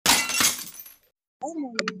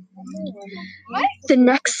The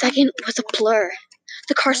next second was a blur.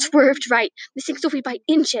 The car swerved right, missing Sophie by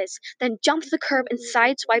inches, then jumped the curb and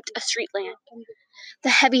sideswiped a street lamp. The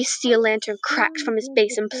heavy steel lantern cracked from his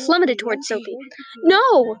base and plummeted toward Sophie.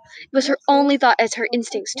 No! It was her only thought as her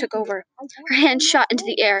instincts took over. Her hand shot into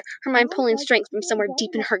the air, her mind pulling strength from somewhere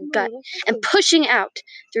deep in her gut and pushing out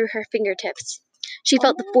through her fingertips. She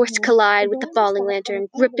felt the force collide with the falling lantern,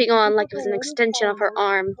 gripping on like it was an extension of her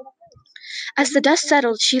arm. As the dust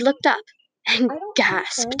settled, she looked up and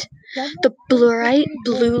gasped. The bright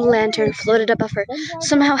blue lantern floated above her,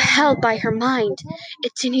 somehow held by her mind.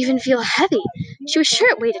 It didn't even feel heavy. She was sure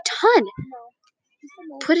it weighed a ton.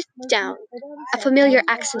 Put it down. A familiar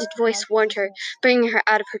accented voice warned her, bringing her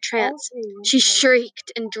out of her trance. She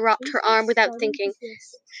shrieked and dropped her arm without thinking.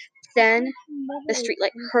 Then the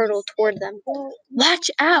streetlight hurtled toward them. "Watch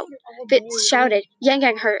out!" Fitz shouted,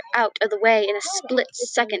 yanking her out of the way in a split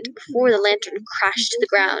second before the lantern crashed to the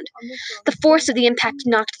ground. The force of the impact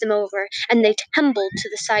knocked them over, and they tumbled to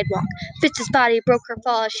the sidewalk. Fitz's body broke her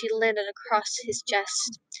fall as she landed across his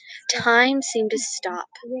chest. Time seemed to stop.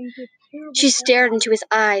 She stared into his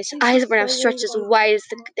eyes that were now stretched as wide as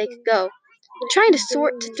they could go, trying to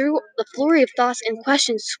sort through the flurry of thoughts and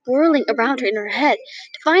questions swirling around her in her head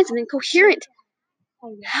to find something coherent.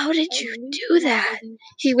 "How did you do that?"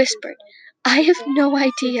 he whispered. "I have no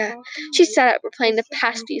idea." She sat up, replaying the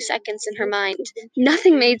past few seconds in her mind.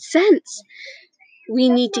 Nothing made sense. "We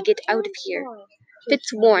need to get out of here,"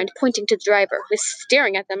 Fitz warned, pointing to the driver, who was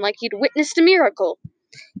staring at them like he'd witnessed a miracle.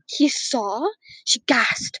 "He saw?" She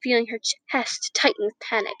gasped, feeling her chest tighten with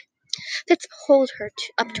panic. Fitz pulled her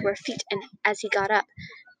up to her feet, and as he got up,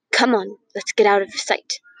 "Come on, let's get out of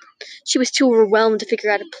sight." She was too overwhelmed to figure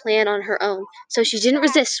out a plan on her own, so she didn't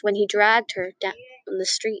resist when he dragged her down the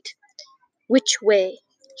street. "Which way?"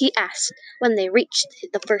 he asked when they reached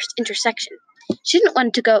the first intersection. She didn't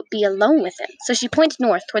want to be alone with him, so she pointed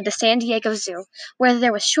north toward the San Diego Zoo, where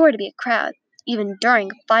there was sure to be a crowd, even during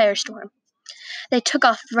a firestorm. They took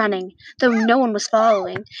off running, though no one was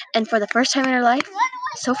following, and for the first time in her life,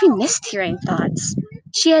 Sophie missed hearing thoughts.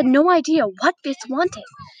 She had no idea what Fitz wanted,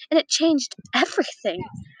 and it changed everything.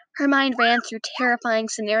 Her mind ran through terrifying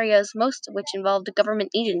scenarios, most of which involved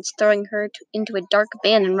government agents throwing her into a dark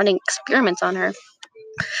van and running experiments on her.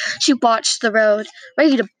 She watched the road,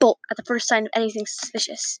 ready to bolt at the first sign of anything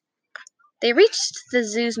suspicious. They reached the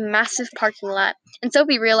zoo's massive parking lot, and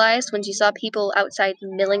Sophie realized when she saw people outside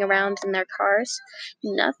milling around in their cars,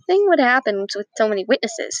 nothing would happen with so many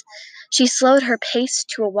witnesses. She slowed her pace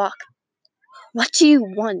to a walk. "What do you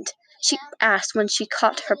want?" she asked when she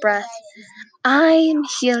caught her breath. "I'm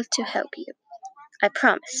here to help you, I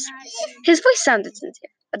promise." His voice sounded sincere,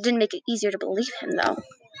 but didn't make it easier to believe him, though.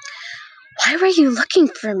 "Why were you looking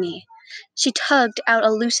for me?" She tugged out a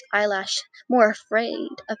loose eyelash, more afraid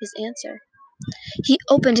of his answer. He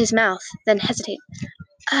opened his mouth, then hesitated.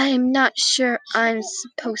 "I'm not sure I'm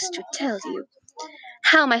supposed to tell you."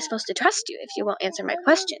 "How am I supposed to trust you if you won't answer my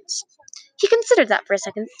questions?" He considered that for a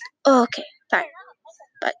second. "Okay, fine.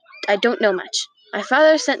 But I don't know much. My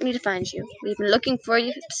father sent me to find you. We've been looking for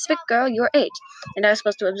a specific girl your age, and I was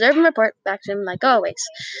supposed to observe and report back to him like always.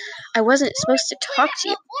 I wasn't supposed to talk to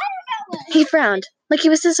you." He frowned, like he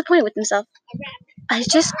was disappointed with himself. "I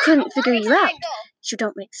just couldn't figure you out. You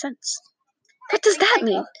don't make sense." "What does that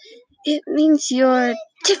mean?" "It means you're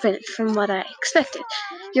different from what I expected.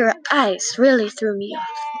 Your eyes really threw me off."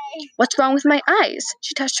 "What's wrong with my eyes?"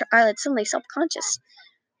 She touched her eyelids, suddenly self-conscious.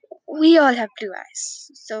 "We all have blue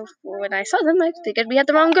eyes, so when I saw them, I figured we had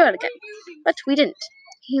the wrong girl again. But we didn't."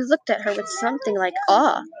 He looked at her with something like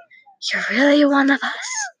awe. "You're really one of us."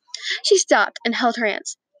 She stopped and held her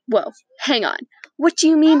hands. "Whoa, hang on. What do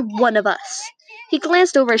you mean, one of us?" He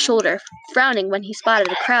glanced over his shoulder, frowning when he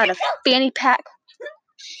spotted a crowd of fanny pack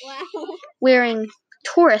wearing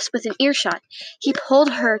tourists within earshot. He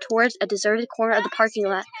pulled her towards a deserted corner of the parking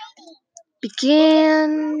lot.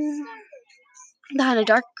 Began behind a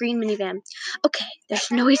dark green minivan. "Okay,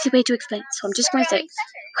 there's no easy way to explain, so I'm just going to say,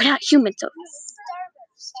 we're not human, so..."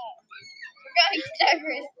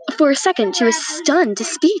 For a second, she was stunned to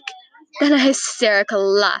speak. Then a hysterical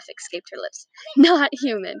laugh escaped her lips. "Not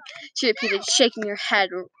human," she repeated, shaking her head.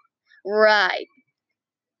 "Right.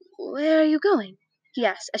 Where are you going?" he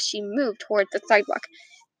asked as she moved towards the sidewalk.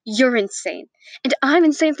 "You're insane, and I'm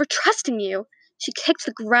insane for trusting you." She kicked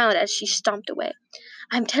the ground as she stomped away.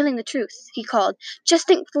 "I'm telling the truth," he called. "Just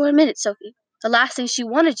think for a minute, Sophie." The last thing she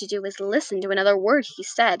wanted to do was listen to another word he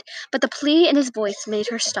said, but the plea in his voice made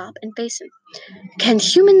her stop and face him. "Can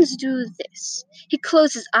humans do this?" He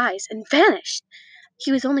closed his eyes and vanished.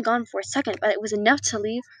 He was only gone for a second, but it was enough to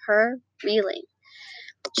leave her reeling.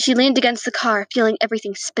 She leaned against the car, feeling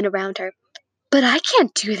everything spin around her. But I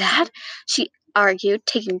can't do that, she argued,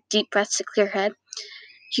 taking deep breaths to clear her head.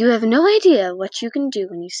 You have no idea what you can do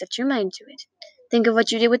when you set your mind to it. Think of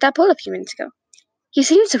what you did with that pole a few minutes ago. He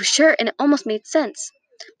seemed so sure, and it almost made sense.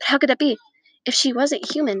 But how could that be? If she wasn't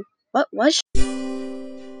human, what was she?